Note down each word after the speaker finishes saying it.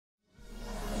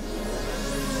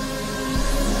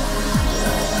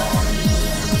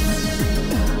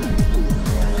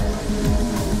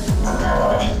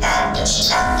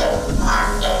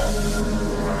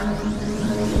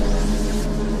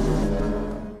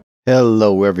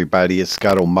Hello, everybody. It's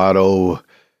Scottomato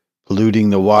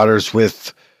polluting the waters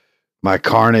with my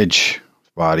carnage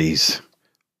bodies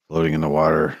floating in the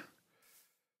water.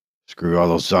 Screw all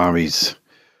those zombies.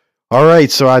 All right,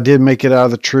 so I did make it out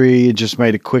of the tree. Just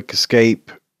made a quick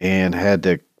escape and had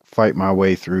to fight my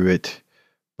way through it.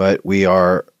 But we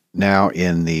are now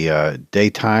in the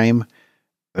daytime.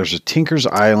 There's a Tinker's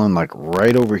Island like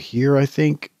right over here, I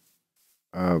think.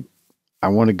 I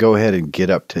want to go ahead and get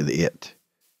up to it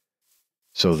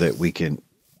so that we can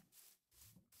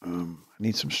I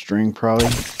need some string probably.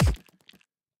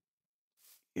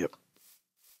 Yep.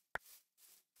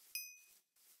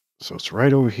 So it's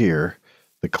right over here.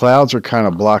 The clouds are kind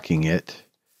of blocking it.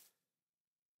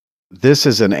 This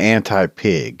is an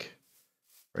anti-pig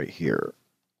right here.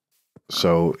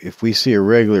 So if we see a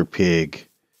regular pig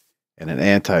and an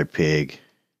anti-pig,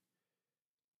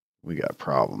 we got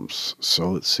problems.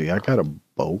 So let's see. I got a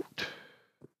boat.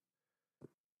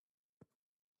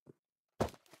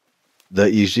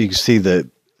 You can see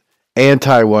the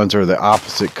anti ones are the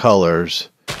opposite colors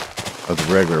of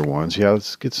the regular ones. Yeah,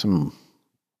 let's get some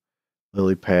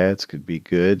lily pads. Could be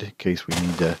good in case we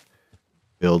need to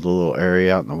build a little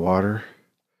area out in the water.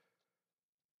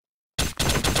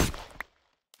 Okay.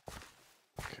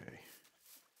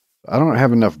 I don't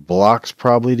have enough blocks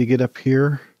probably to get up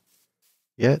here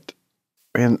yet.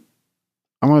 And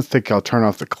I'm going to think I'll turn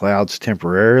off the clouds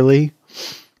temporarily.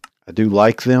 I do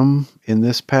like them in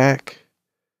this pack.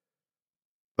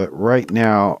 But right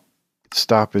now, it's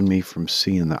stopping me from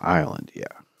seeing the island. Yeah.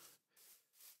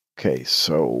 Okay,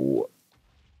 so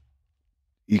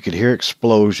you could hear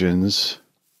explosions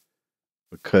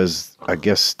because I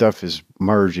guess stuff is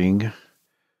merging.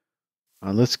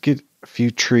 Let's get a few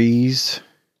trees.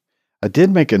 I did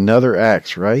make another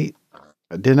axe, right?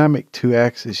 Didn't I make 2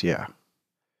 axes? Yeah.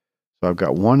 So I've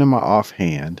got one in my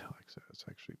offhand. Let's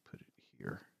actually put it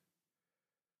here.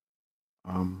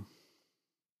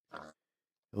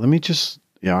 Let me just,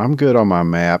 yeah, I'm good on my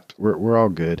map. We're all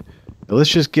good. Now let's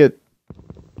just get,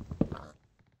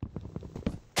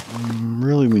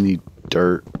 really we need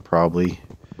dirt probably.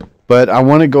 But I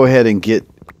want to go ahead and get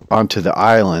onto the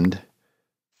island.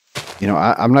 You know,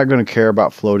 I'm not going to care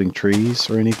about floating trees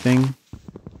or anything.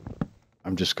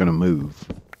 I'm just going to move.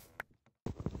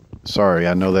 Sorry,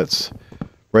 I know that's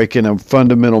breaking a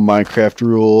fundamental Minecraft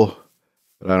rule,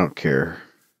 but I don't care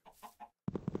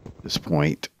at this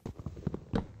point.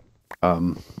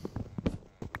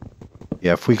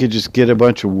 Yeah, if we could just get a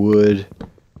bunch of wood,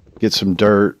 get some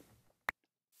dirt,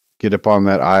 get up on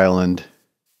that island,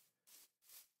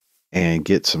 and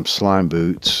get some slime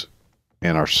boots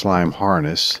and our slime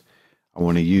harness. I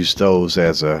want to use those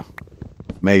as a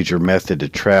major method to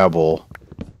travel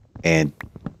and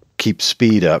keep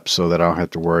speed up so that I don't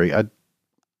have to worry. I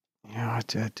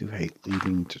do hate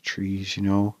leaving to trees, you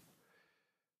know.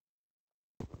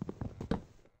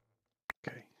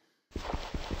 Okay.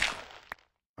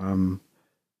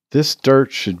 This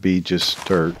dirt should be just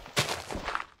dirt.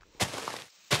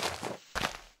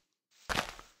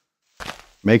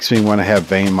 Makes me want to have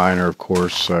vein miner, of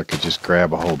course, so I could just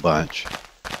grab a whole bunch.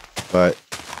 But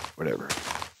whatever.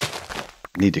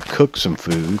 Need to cook some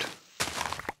food.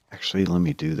 Actually, let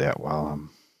me do that while I'm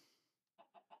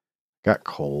got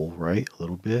coal, right? A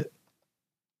little bit.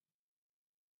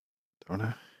 Don't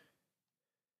I?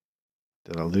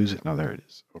 Did I lose it? No, there it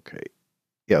is. Okay.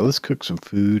 Yeah, let's cook some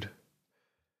food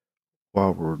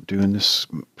while we're doing this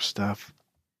stuff.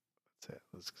 What's that?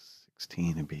 Let's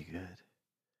 16 and be good.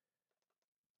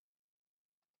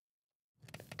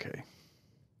 Okay.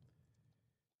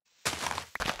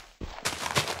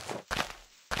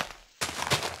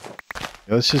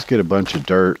 Yeah, let's just get a bunch of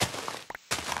dirt.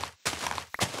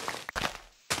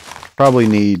 Probably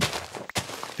need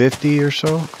 50 or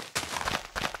so.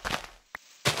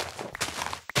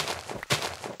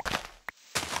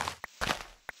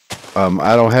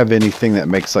 I don't have anything that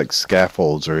makes like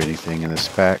scaffolds or anything in this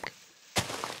pack.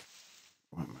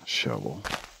 My shovel.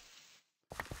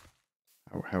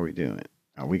 How are we doing?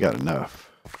 Oh, we got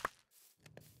enough.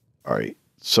 All right.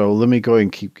 So let me go ahead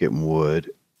and keep getting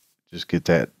wood. Just get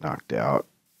that knocked out.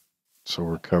 So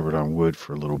we're covered on wood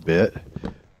for a little bit.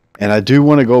 And I do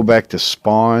want to go back to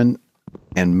spawn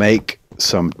and make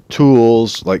some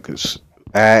tools like this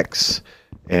axe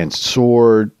and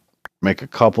sword. Make a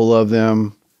couple of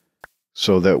them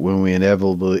so that when we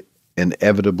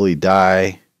inevitably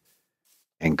die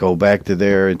and go back to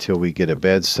there until we get a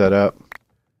bed set up,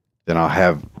 then I'll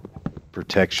have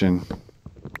protection.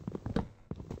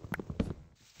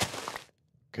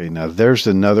 Okay, now there's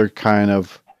another kind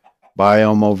of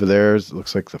biome over there. It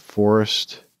looks like the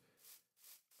forest.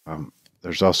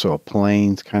 There's also a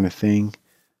plains kind of thing.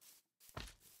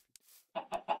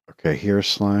 Okay, here's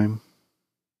slime.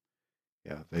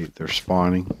 Yeah, they're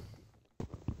spawning.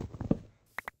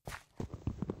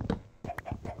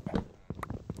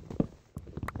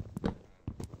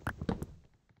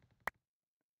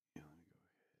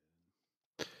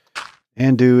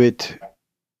 And do it.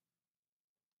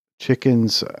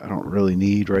 Chickens, I don't really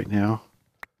need right now.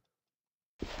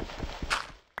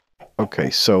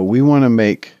 Okay, so we want to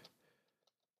make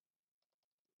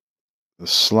the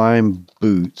slime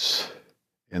boots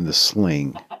and the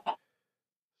sling.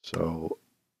 So,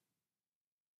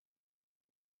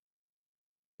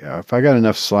 yeah, if I got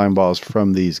enough slime balls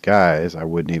from these guys, I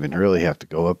wouldn't even really have to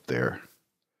go up there.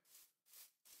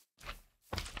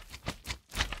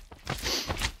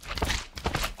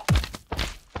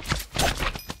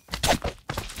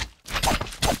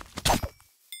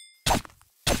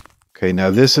 Okay,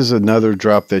 now this is another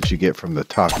drop that you get from the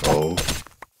taco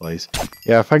place.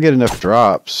 Yeah, if I get enough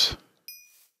drops,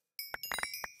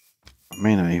 I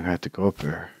may not even have to go up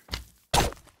there.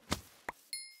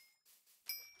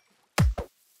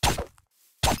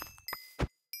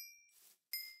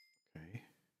 Okay,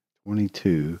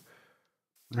 22.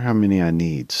 I wonder how many I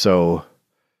need. So,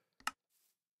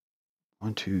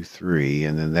 1, 2, 3,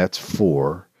 and then that's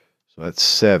 4. So that's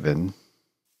 7.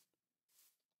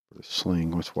 For the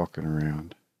sling, what's walking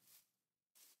around?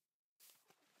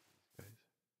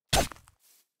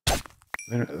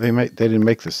 They didn't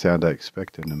make the sound I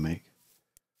expected them to make.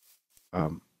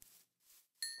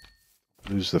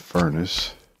 Lose the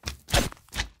furnace.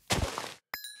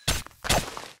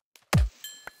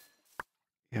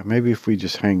 Yeah, maybe if we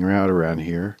just hang around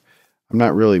here. I'm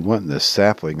not really wanting the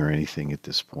sapling or anything at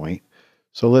this point.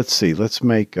 So let's see. Let's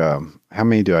make, how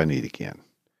many do I need again?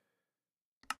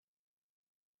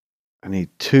 I need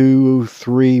 2,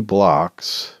 3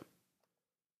 blocks.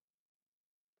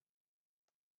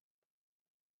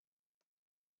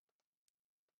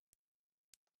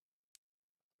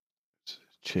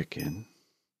 Chicken.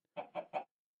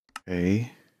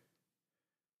 Okay.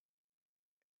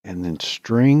 And then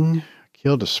string. I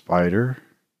killed a spider.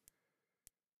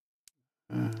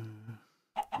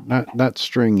 Not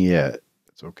string yet.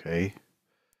 It's okay.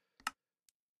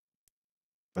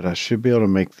 But I should be able to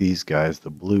make these guys the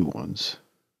blue ones.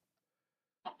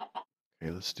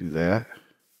 Okay, let's do that.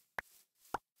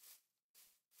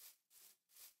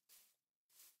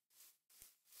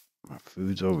 My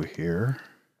food's over here.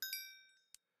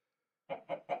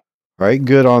 All right,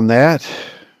 good on that.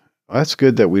 Well, that's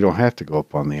good that we don't have to go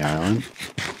up on the island.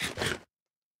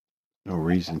 No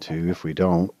reason to if we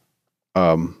don't.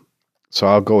 So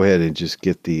I'll go ahead and just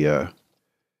get the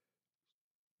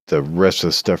rest of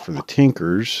the stuff for the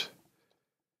tinkers.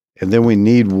 And then we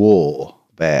need wool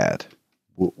bad.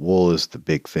 Wool is the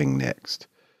big thing next.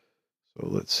 So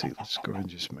let's see. Let's go ahead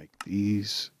and just make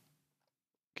these.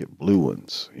 Get blue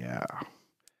ones. Yeah.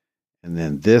 And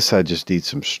then this, I just need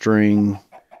some string.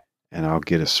 And I'll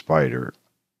get a spider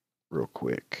real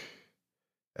quick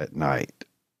at night.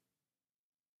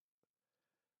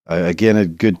 Again, a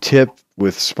good tip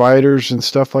with spiders and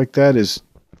stuff like that is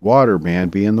water, man.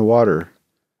 Be in the water.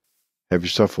 Have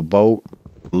yourself a boat.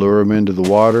 Lure them into the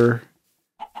water.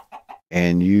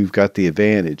 And you've got the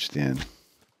advantage then.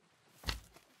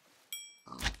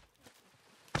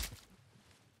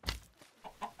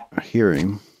 I hear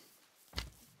him.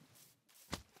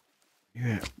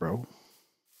 Yeah, bro.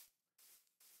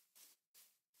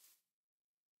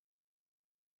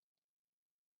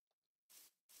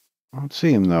 I don't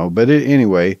see him though. But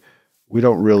anyway, we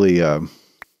don't really. Oh,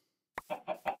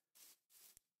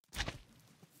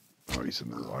 he's in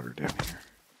the water down here.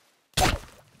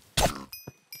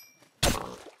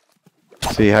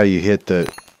 See how you hit the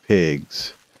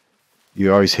pigs?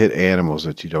 You always hit animals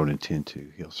that you don't intend to.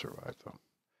 He'll survive though.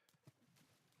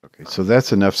 Okay, so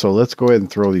that's enough. So let's go ahead and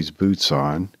throw these boots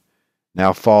on.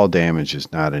 Now fall damage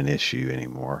is not an issue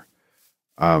anymore.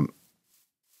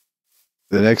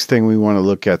 The next thing we want to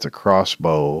look at is a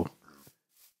crossbow.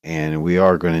 And we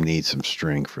are going to need some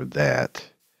string for that.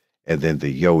 And then the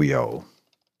yo-yo.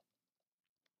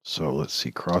 So let's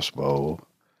see, crossbow.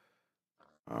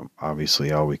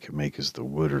 Obviously, all we can make is the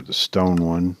wood or the stone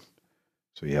one.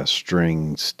 So yeah,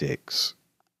 string, sticks.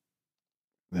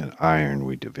 Then iron,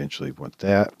 we'd eventually want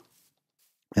that.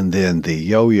 And then the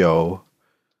yo-yo.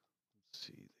 Let's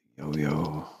see, the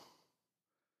yo-yo.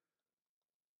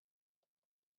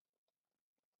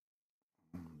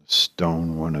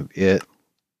 Stone one of it.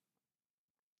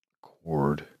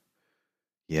 Cord.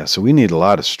 Yeah, so we need a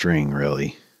lot of string,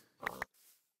 really.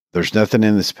 There's nothing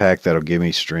in this pack that'll give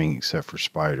me string except for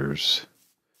spiders.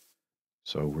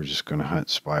 So we're just going to hunt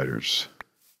spiders.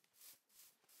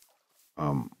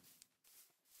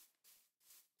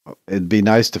 It'd be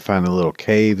nice to find a little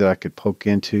cave that I could poke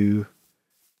into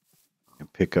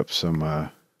and pick up some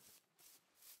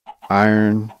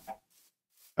iron.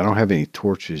 I don't have any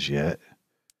torches yet.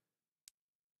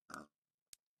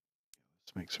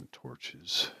 Let's make some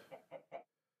torches.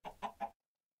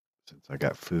 Since I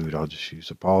got food, I'll just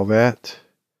use up all that.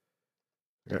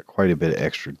 I got quite a bit of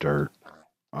extra dirt.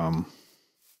 Now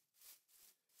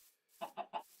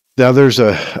there's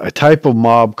a type of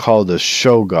mob called a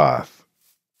Shoggoth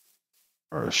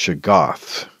or a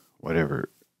Shoggoth, whatever.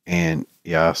 And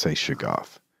yeah, I'll say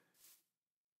Shoggoth.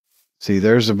 See,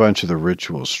 there's a bunch of the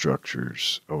ritual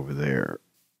structures over there.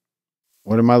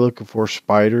 What am I looking for?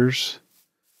 Spiders?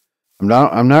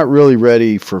 I'm not really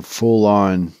ready for full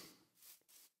on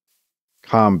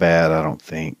combat, I don't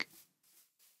think,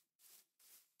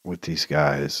 with these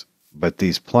guys. But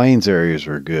these plains areas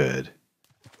are good.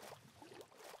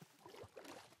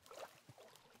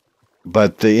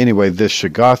 But anyway, this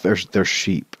Shoggoth, they're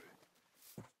sheep.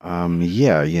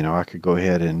 Yeah, you know, I could go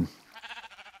ahead and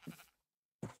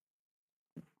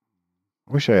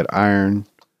I wish I had iron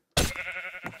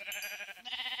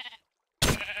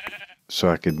so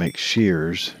I could make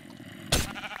shears.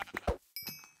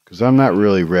 Because I'm not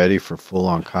really ready for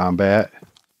full-on combat.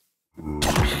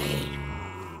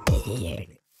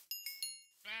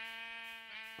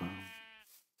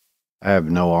 I have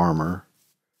no armor.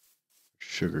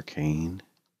 Sugarcane.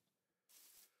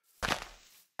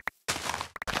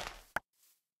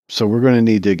 So we're going to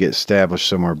need to get established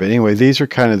somewhere. But anyway, these are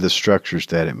kind of the structures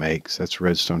that it makes. That's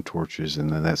redstone torches, and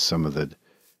then that's some of the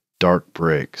dark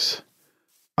bricks.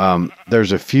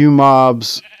 There's a few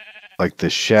mobs, like the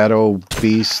shadow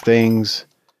beast things,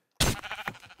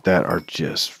 that are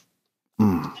just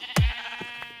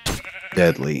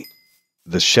deadly.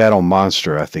 The shadow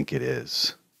monster, I think it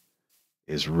is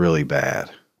really bad.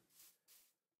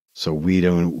 So we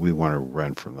want to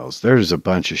run from those. There's a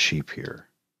bunch of sheep here.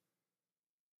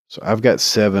 So I've got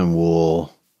 7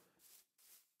 wool.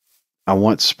 I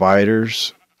want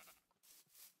spiders.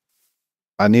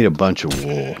 I need a bunch of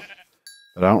wool.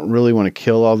 But I don't really want to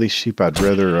kill all these sheep. I'd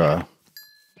rather...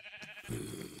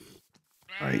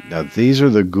 Alright, now these are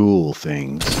the ghoul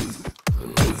things.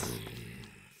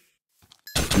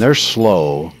 And they're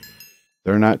slow.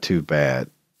 They're not too bad.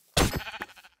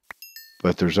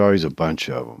 But there's always a bunch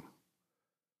of them.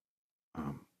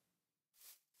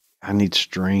 I need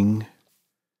string.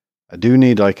 I do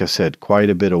need, like I said,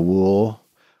 quite a bit of wool.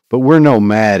 But we're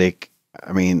nomadic.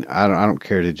 I mean, I don't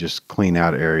care to just clean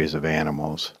out areas of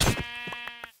animals.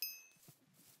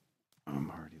 I'm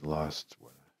already lost.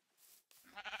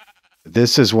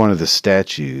 This is one of the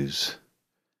statues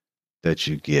that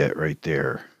you get right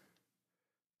there.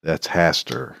 That's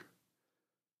Haster.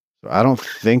 So I don't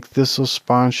think this will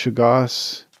spawn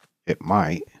Shoggoths. It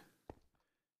might.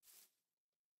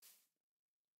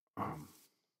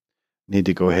 Need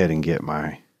to go ahead and get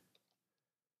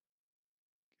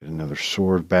another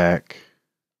sword back.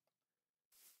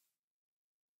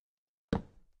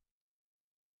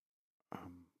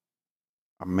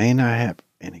 I may not have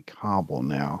any cobble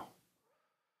now.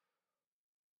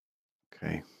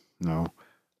 Okay, no.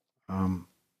 And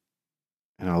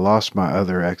I lost my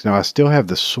other axe. Now I still have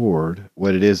the sword.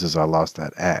 What it is I lost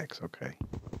that axe. Okay,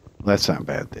 well, that's not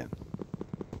bad then.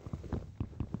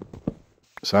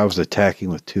 So I was attacking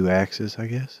with 2 axes, I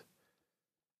guess.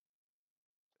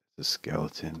 The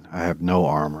skeleton. I have no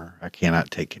armor. I cannot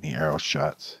take any arrow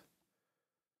shots.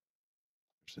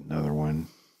 There's another one.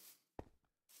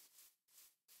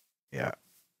 Yeah.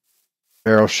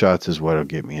 Arrow shots is what'll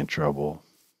get me in trouble.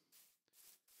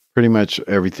 Pretty much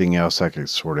everything else I could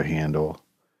sort of handle.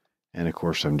 And of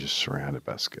course I'm just surrounded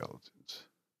by skeletons.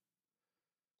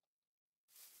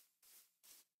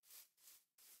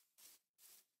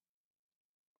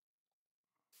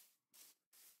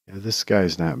 Yeah, this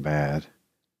guy's not bad.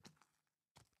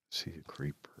 See a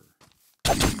creeper.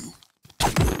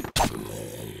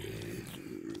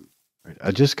 Right,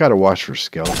 I just got to watch for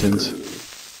skeletons.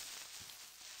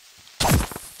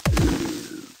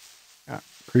 Yeah,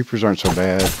 creepers aren't so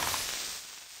bad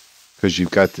because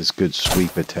you've got this good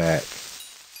sweep attack.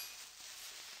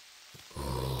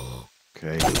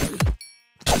 Okay.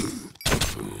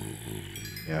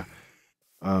 Yeah.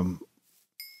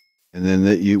 And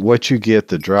then what you get,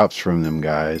 the drops from them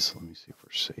guys. Let me see if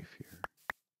we're safe here.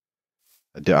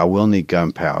 I will need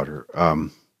gunpowder.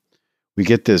 We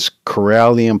get this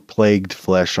corallium plagued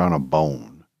flesh on a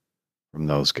bone from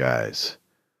those guys.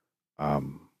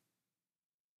 And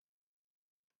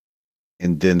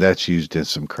then that's used in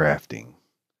some crafting.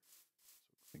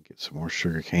 Get some more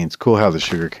sugar canes. Cool how the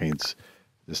sugar cane's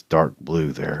this dark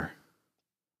blue there.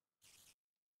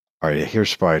 All right, here's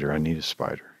spider. I need a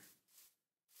spider.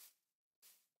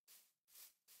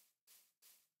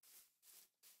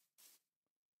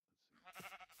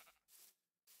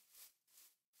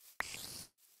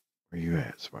 Where you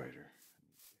at, spider?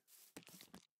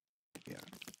 Yeah.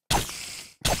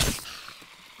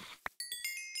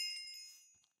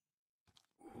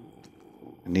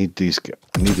 I need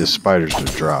the spiders to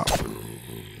drop.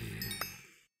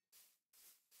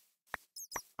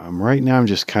 Right now I'm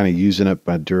just kind of using up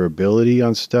my durability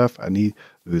on stuff. Ooh,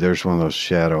 there's one of those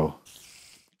shadow.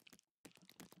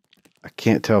 I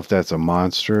can't tell if that's a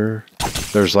monster.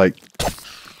 There's like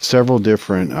several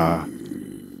different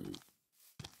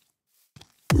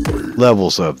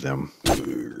levels of them.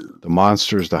 The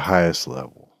monster's the highest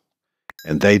level.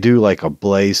 And they do like a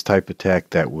blaze type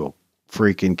attack that will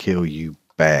freaking kill you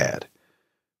bad.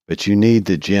 But you need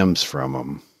the gems from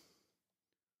them.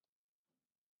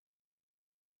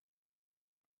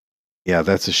 Yeah,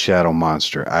 that's a shadow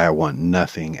monster. I want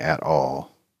nothing at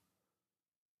all.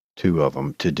 2 of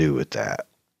them to do with that.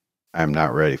 I'm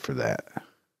not ready for that.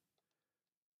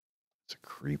 It's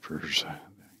creepers. Don't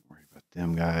worry about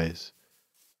them guys.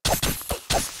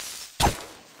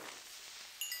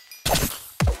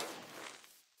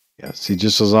 Yeah, see,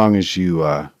 just as long as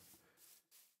you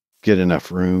get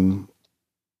enough room.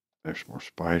 There's more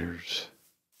spiders.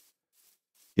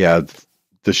 Yeah,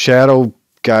 the shadow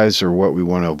guys are what we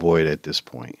want to avoid at this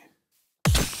point.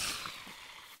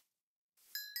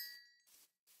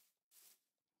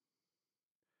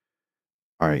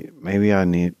 All right, maybe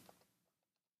I'm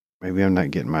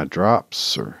not getting my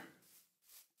drops, or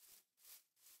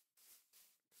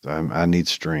I need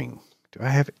string.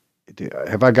 Have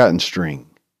I gotten string?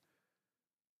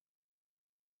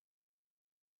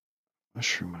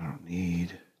 Mushroom I don't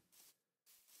need.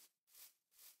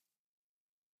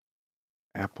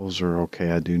 Apples are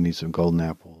okay. I do need some golden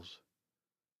apples.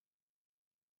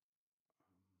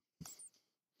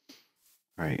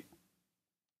 All right.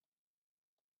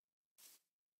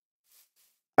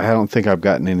 I don't think I've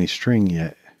gotten any string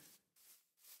yet.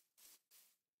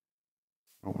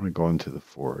 I don't want to go into the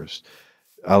forest.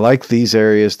 I like these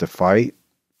areas to fight.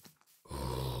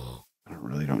 I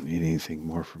really don't need anything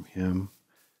more from him.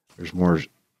 There's more.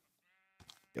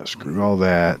 Yeah, screw all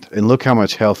that. And look how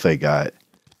much health they got.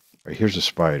 All right, here's a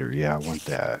spider. Yeah, I want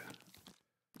that.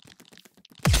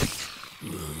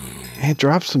 Hey,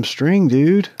 drop some string,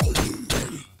 dude.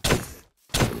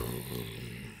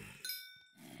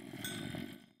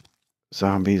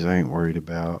 Zombies I ain't worried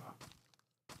about.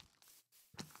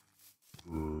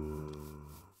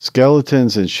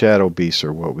 Skeletons and shadow beasts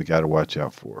are what we got to watch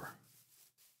out for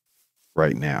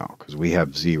right now, because we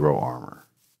have 0 armor.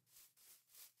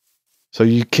 So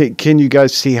can you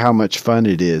guys see how much fun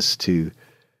it is to?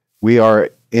 We are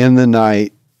in the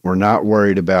night. We're not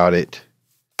worried about it.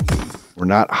 We're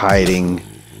not hiding.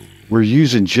 We're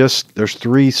using there's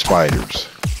 3 spiders.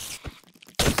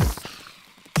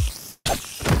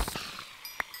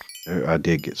 I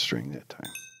did get string that time.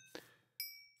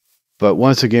 But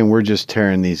once again, we're just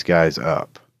tearing these guys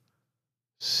up.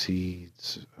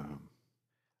 Seeds.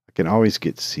 I can always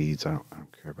get seeds. I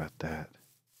don't care about that.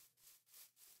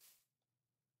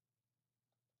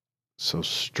 So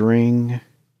string.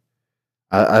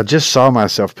 I just saw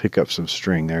myself pick up some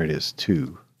string. There it is,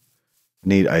 2.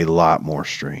 Need a lot more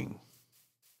string.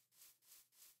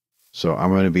 So I'm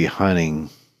going to be hunting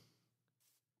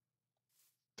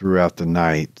throughout the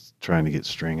night trying to get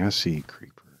string. I see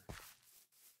creeper.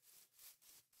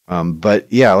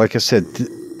 But yeah, like I said,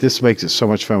 this makes it so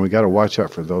much fun. We got to watch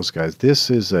out for those guys. This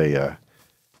is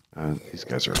these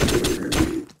guys are.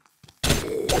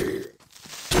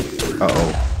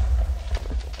 Uh-oh.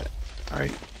 All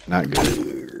right, not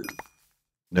good.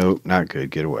 Nope, not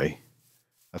good. Get away.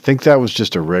 I think that was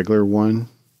just a regular one.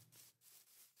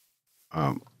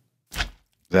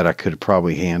 That I could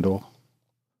probably handle.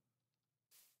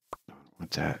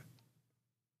 What's that?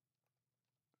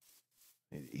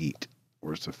 I need to eat.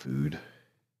 Where's the food?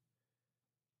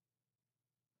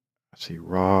 I see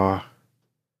raw.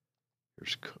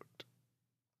 Here's cooked.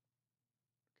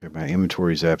 Okay, my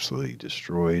inventory is absolutely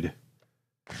destroyed.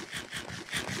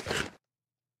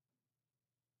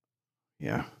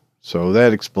 Yeah. So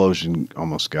that explosion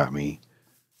almost got me.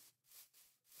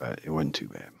 But it wasn't too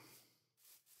bad.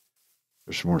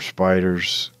 There's more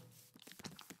spiders.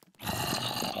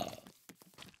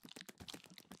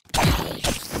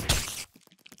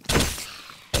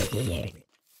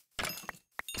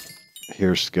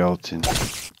 Here's skeleton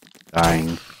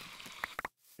dying.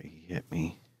 He hit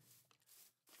me.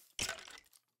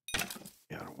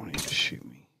 Yeah, I don't want him to shoot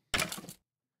me. Of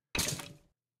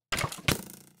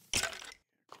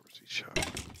course he shot me.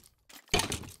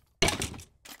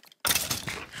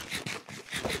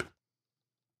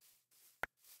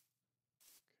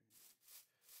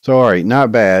 So all right,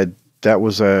 not bad. That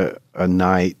was a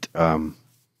night.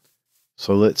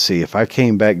 So let's see. If I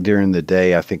came back during the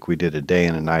day, I think we did a day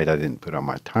and a night. I didn't put on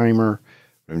my timer.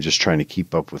 I'm just trying to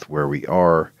keep up with where we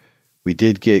are. We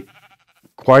did get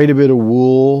quite a bit of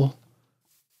wool.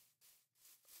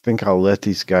 I think I'll let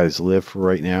these guys live for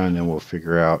right now, and then we'll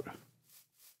figure out.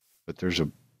 But there's a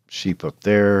sheep up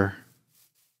there.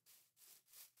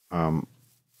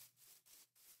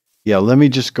 Yeah, let me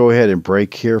just go ahead and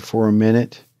break here for a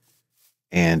minute,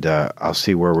 and I'll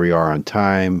see where we are on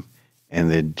time, and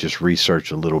then just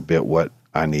research a little bit what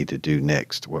I need to do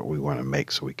next, what we want to make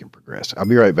so we can progress. I'll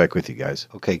be right back with you guys.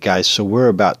 Okay, guys, so we're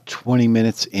about 20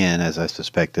 minutes in, as I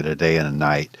suspected, a day and a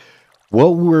night.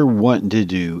 What we're wanting to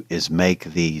do is make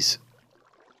these.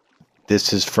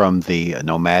 This is from the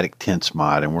Nomadic Tents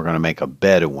mod, and we're going to make a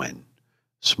Bedouin,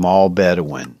 small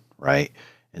Bedouin, right?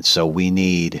 And so we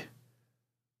need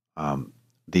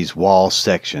these wall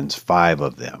sections, 5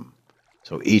 of them.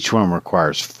 So each one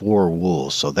requires 4 wool.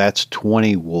 So that's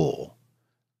 20 wool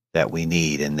that we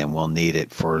need, and then we'll need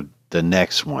it for the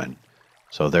next one.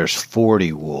 So there's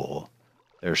 40 wool.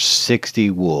 There's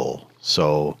 60 wool.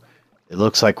 So it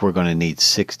looks like we're going to need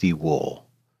 60 wool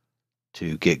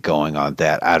to get going on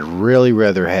that. I'd really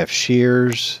rather have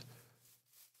shears.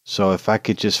 So if I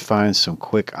could just find some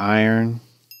quick iron,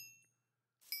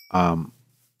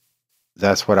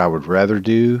 that's what I would rather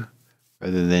do,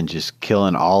 rather than just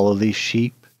killing all of these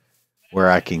sheep,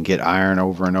 where I can get iron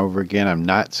over and over again. I'm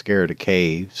not scared of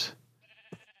caves.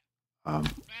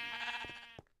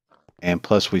 And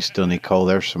plus we still need coal.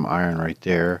 There's some iron right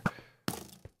there.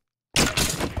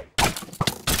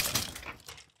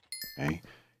 Okay.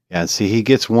 Yeah, and see, he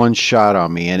gets one shot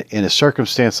on me. And in a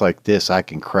circumstance like this, I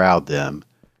can crowd them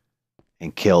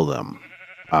and kill them.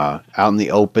 Out in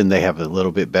the open, they have a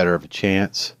little bit better of a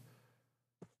chance.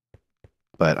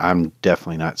 But I'm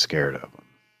definitely not scared of them.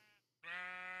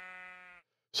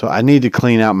 So I need to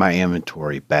clean out my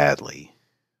inventory badly.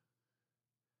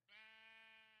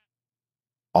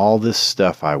 All this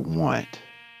stuff I want.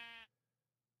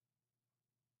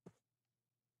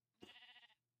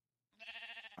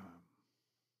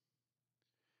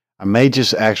 I may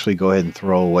just actually go ahead and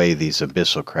throw away these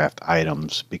AbyssalCraft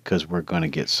items because we're going to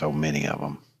get so many of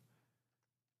them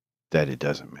that it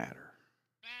doesn't matter.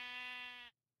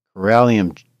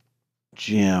 Corallium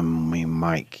gem, we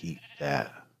might keep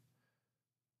that.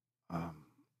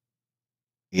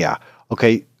 Yeah,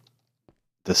 okay.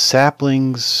 The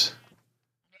saplings,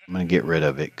 I'm going to get rid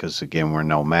of it because, again, we're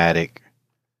nomadic.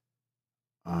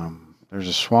 There's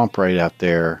a swamp right out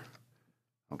there. I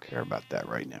don't care about that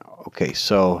right now. Okay,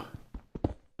 so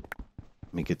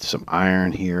let me get some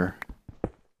iron here.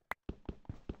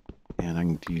 And I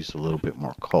can use a little bit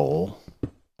more coal.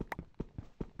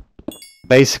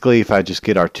 Basically, if I just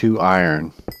get our 2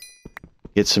 iron,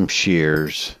 get some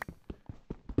shears,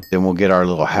 then we'll get our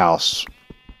little house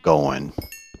going.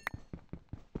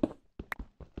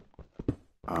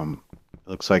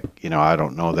 Looks like, I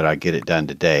don't know that I get it done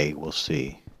today. We'll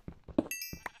see.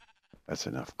 That's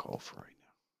enough coal for right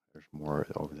now. There's more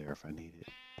over there if I need it.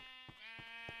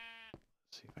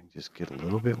 Let's see if I can just get a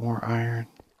little bit more iron.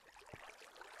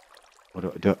 What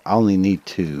do I do? I only need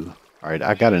 2. All right,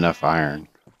 I got enough iron.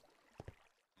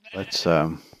 Let's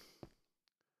go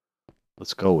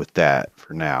with that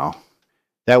for now.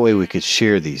 That way we could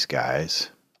shear these guys.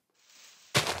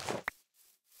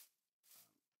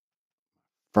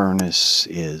 Furnace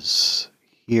is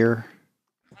here.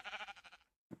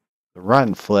 The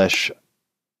rotten flesh,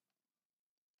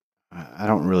 I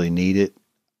don't really need it.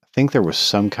 I think there was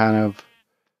some kind of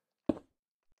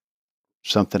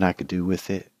something I could do with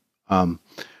it. All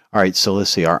right, so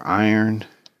let's see. Our iron.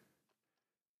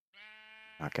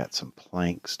 I got some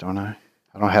planks, don't I?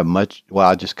 I don't have much. Well,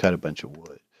 I just cut a bunch of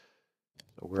wood.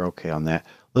 So we're okay on that.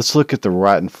 Let's look at the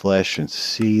rotten flesh and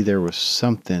see there was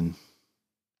something.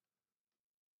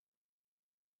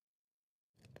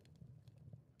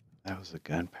 That was the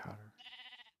gunpowder.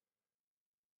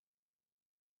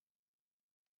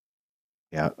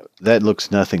 Yeah, that looks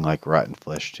nothing like rotten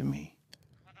flesh to me.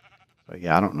 But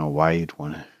yeah, I don't know why you'd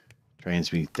want to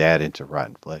transmute that into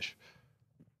rotten flesh.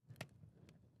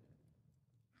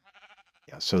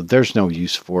 Yeah, so there's no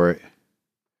use for it.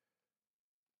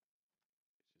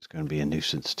 It's going to be a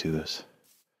nuisance to us.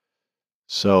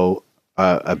 So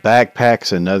a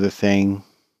backpack's another thing.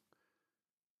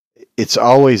 It's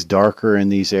always darker in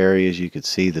these areas. You could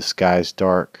see the sky's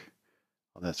dark.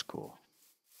 Oh, that's cool.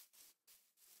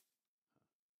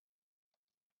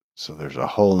 So there's a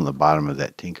hole in the bottom of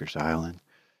that Tinker's Island.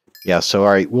 Yeah, so all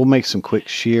right, we'll make some quick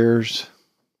shears.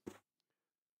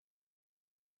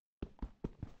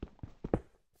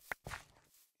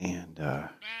 And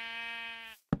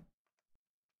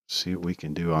see what we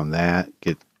can do on that.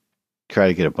 Get try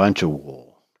to get a bunch of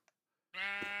wool.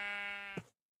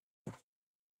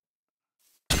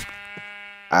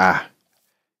 Ah,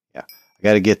 yeah. I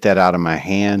got to get that out of my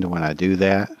hand when I do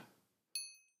that.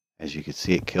 As you can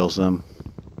see, it kills them.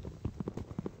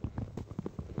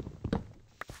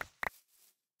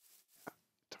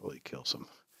 Totally kills them.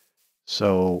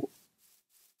 So,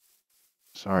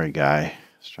 sorry, guy. I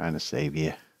was trying to save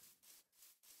you.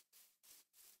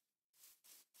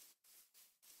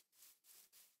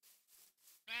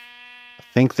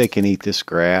 I think they can eat this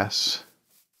grass.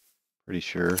 Pretty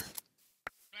sure.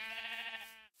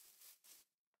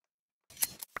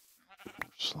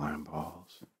 Slime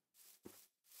balls.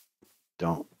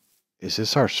 Don't. Is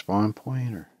this our spawn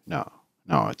point or no?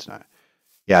 No, it's not.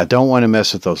 Yeah, I don't want to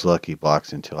mess with those lucky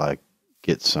blocks until I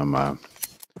get some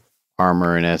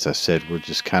armor. And as I said, we'll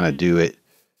just kind of do it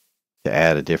to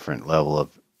add a different level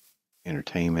of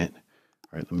entertainment.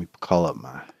 All right, let me call up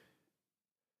my.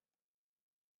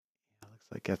 Looks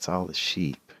like that's all the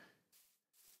sheep.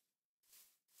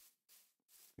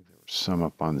 There was some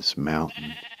up on this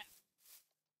mountain.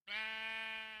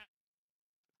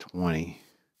 20.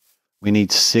 We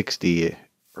need 60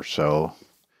 or so.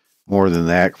 More than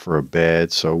that for a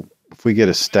bed. So if we get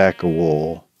a stack of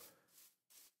wool.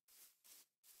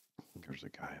 There's a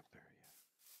guy up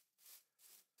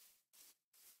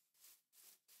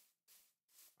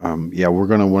there. Yeah, we're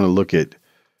going to want to look at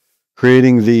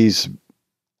creating these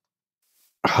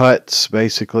huts,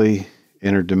 basically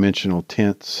interdimensional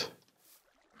tents.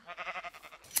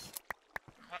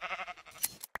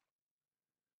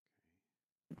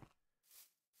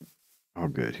 Oh,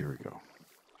 good. Here we go.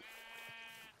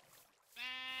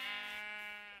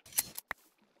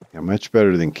 Yeah, much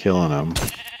better than killing them.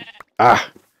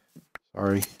 Ah,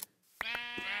 sorry.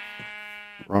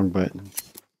 Wrong button.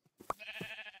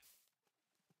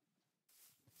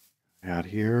 Out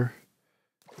here.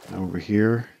 Over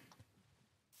here.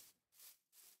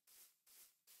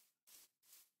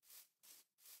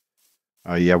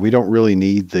 Yeah, we don't really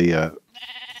need the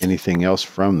anything else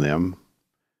from them.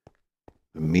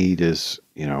 The meat is,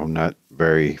 not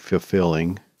very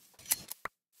fulfilling.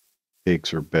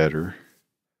 Pigs are better.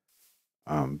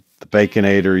 The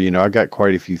Baconator, I got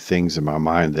quite a few things in my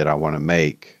mind that I want to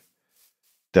make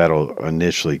that'll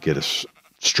initially get us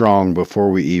strong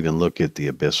before we even look at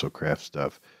the AbyssalCraft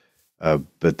stuff.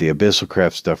 But the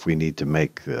AbyssalCraft stuff, we need to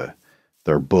make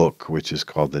their book, which is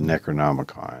called the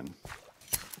Necronomicon.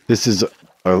 This is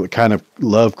a kind of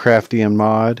Lovecraftian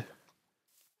mod.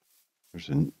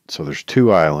 So there's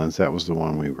 2 islands. That was the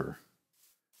one we were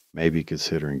maybe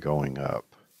considering going up.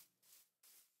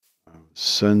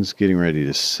 Sun's getting ready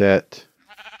to set.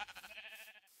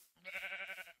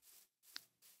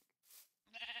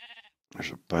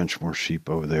 There's a bunch more sheep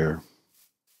over there.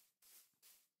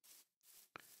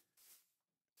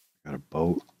 Got a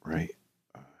boat, right?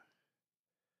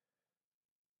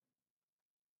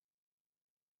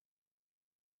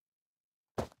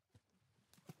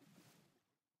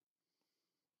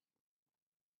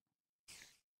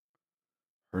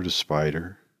 Heard a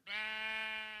spider.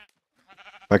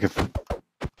 If I could,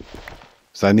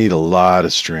 so I need a lot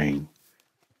of string.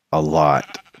 A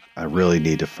lot. I really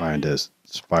need to find a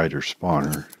spider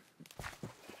spawner.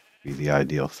 Be the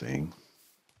ideal thing.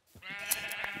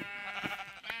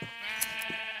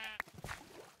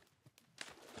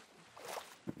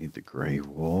 Need the gray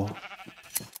wool.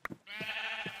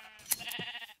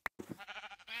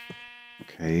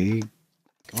 Okay.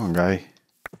 Come on, guy.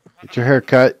 Get your hair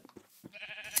cut.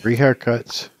 3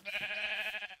 haircuts.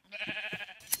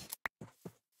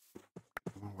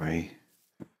 Away.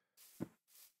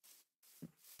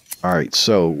 All right,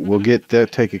 so we'll get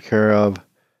that taken care of.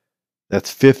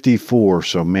 That's 54,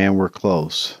 so man, we're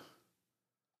close.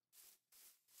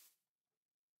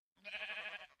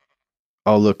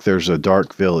 Oh, look, there's a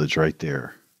dark village right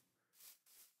there.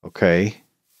 Okay.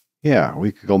 Yeah,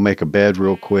 we could go make a bed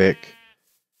real quick.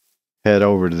 Head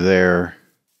over to there.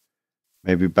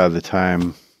 Maybe by the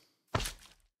time...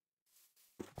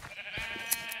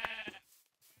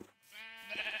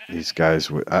 These guys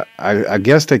would... I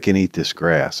guess they can eat this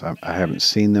grass. I haven't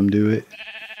seen them do it.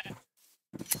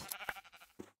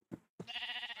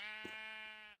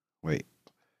 Wait.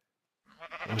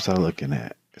 What was I looking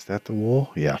at? Is that the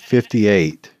wool? Yeah,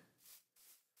 58.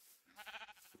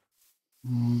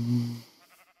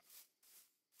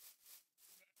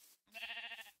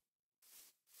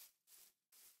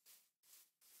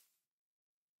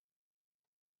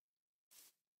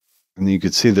 And you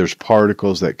can see there's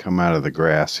particles that come out of the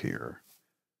grass here.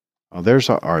 Oh,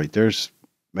 all right, there's,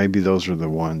 maybe those are the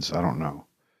ones, I don't know.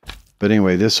 But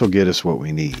anyway, this will get us what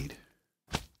we need.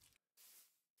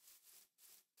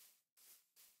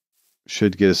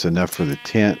 should get us enough for the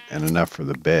tent and enough for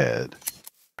the bed.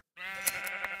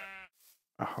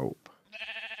 I hope.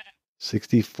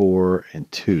 64 and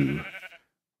 2.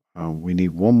 We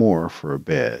need one more for a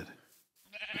bed.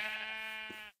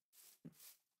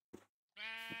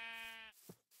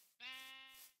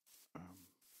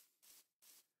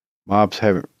 Mobs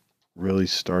haven't really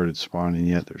started spawning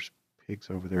yet. There's pigs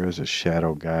over there. There's a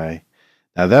shadow guy.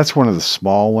 Now that's one of the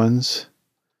small ones.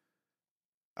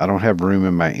 I don't have room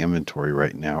in my inventory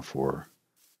right now for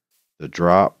the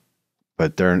drop,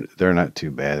 but they're not too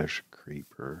bad. There's a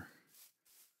creeper.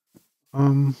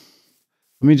 Let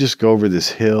me just go over this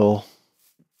hill.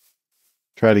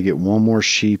 Try to get one more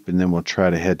sheep, and then we'll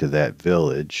try to head to that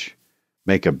village.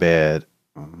 Make a bed.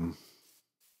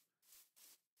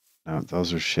 Now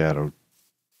those are shadow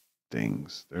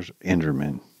things. There's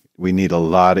Enderman. We need a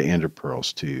lot of ender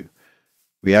pearls too.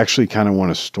 We actually kind of want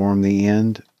to storm the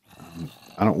end.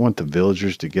 I don't want the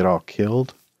villagers to get all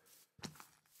killed.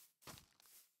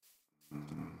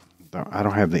 I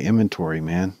don't have the inventory,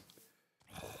 man.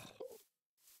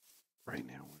 Right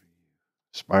now, what are you?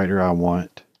 Spider, I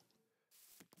want.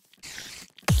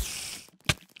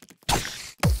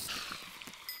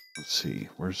 Let's see.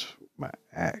 Where's my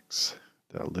axe?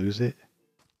 Did I lose it?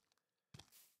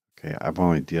 Okay, I'm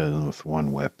only dealing with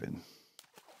one weapon.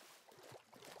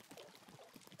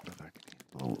 But I can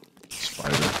handle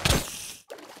spider.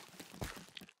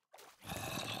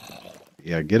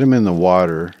 Yeah, get him in the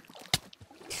water.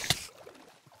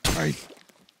 All right.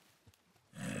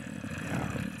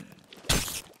 Yeah.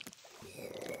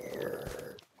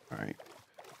 All right.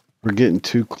 We're getting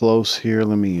too close here.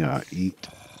 Let me eat.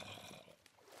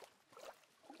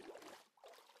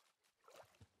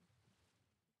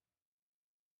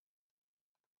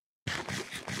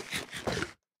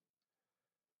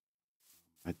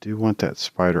 I do want that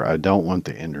spider. I don't want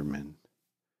the Enderman.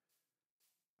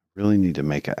 Really need to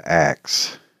make an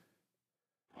axe.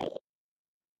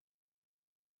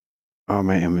 Oh,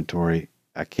 my inventory.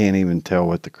 I can't even tell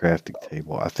what the crafting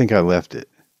table. I think I left it.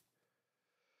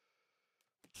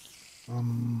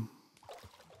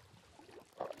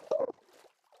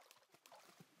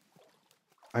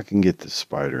 I can get the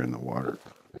spider in the water.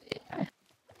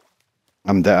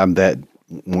 I'm that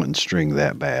wanting string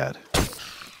that bad.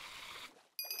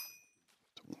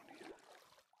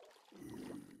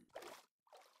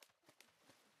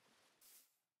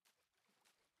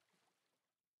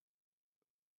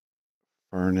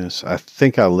 Furnace. I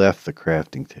think I left the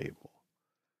crafting table.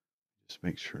 Just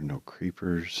make sure no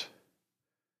creepers.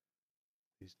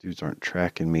 These dudes aren't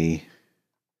tracking me.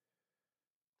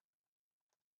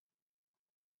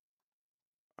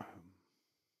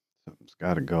 Something's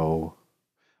got to go.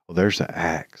 Well, there's the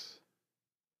axe.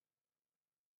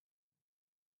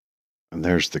 And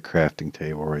there's the crafting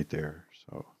table right there.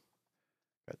 So,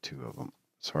 got two of them.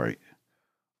 Sorry.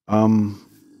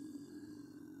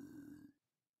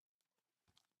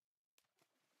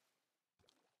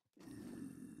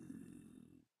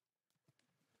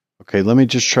 Okay, let me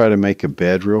just try to make a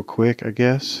bed real quick, I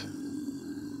guess.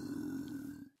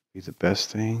 Be the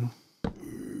best thing.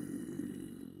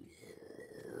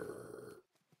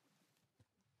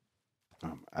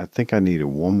 I think I needed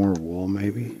one more wool,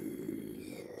 maybe.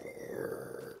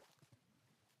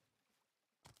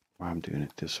 Why I'm doing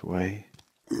it this way.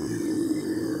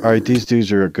 All right, these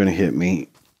dudes are going to hit me.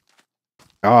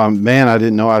 Oh, man, I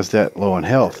didn't know I was that low on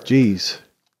health. Jeez.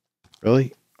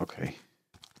 Really? Okay.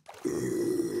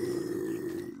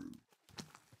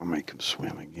 I'll make them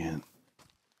swim again.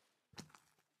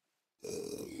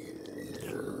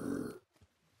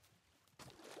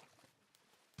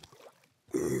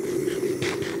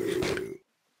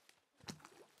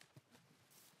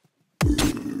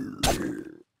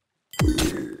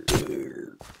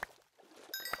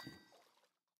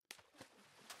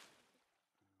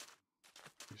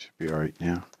 Should be all right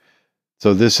now.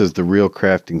 So this is the real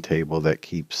crafting table that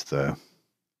keeps the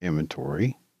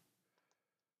inventory.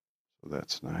 So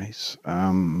that's nice.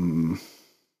 I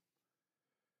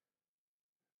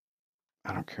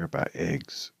don't care about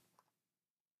eggs.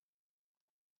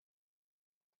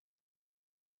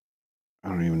 I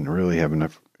don't even really have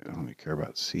enough. I don't really care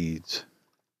about seeds.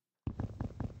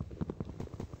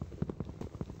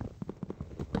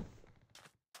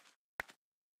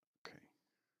 Okay.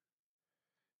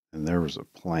 And there was a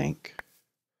plank.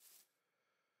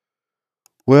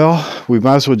 Well, we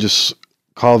might as well just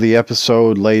call the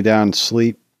episode, lay down,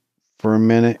 sleep for a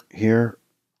minute here,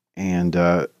 and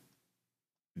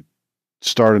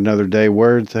start another day.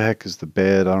 Where the heck is the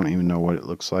bed? I don't even know what it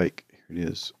looks like. Here it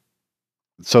is.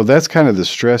 So that's kind of the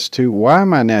stress too. Why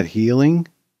am I not healing?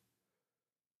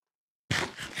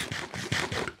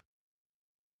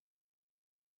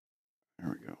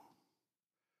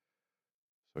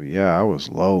 So yeah, I was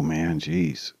low, man.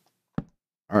 Jeez.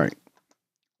 All right.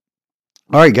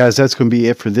 All right, guys, that's going to be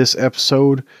it for this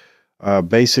episode.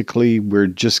 Basically, we're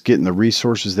just getting the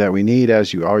resources that we need,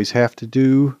 as you always have to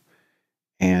do.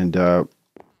 And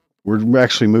we're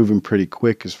actually moving pretty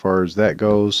quick as far as that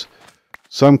goes.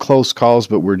 Some close calls,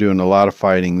 but we're doing a lot of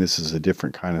fighting. This is a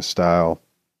different kind of style.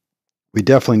 We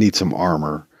definitely need some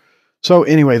armor. So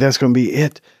anyway, that's going to be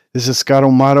it. This is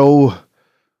Scottomato.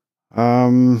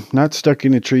 Not stuck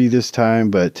in a tree this time,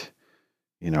 but,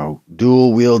 you know,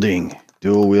 dual wielding.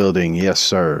 Dual wielding. Yes,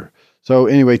 sir. So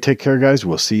anyway, take care, guys.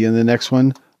 We'll see you in the next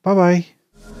one. Bye-bye.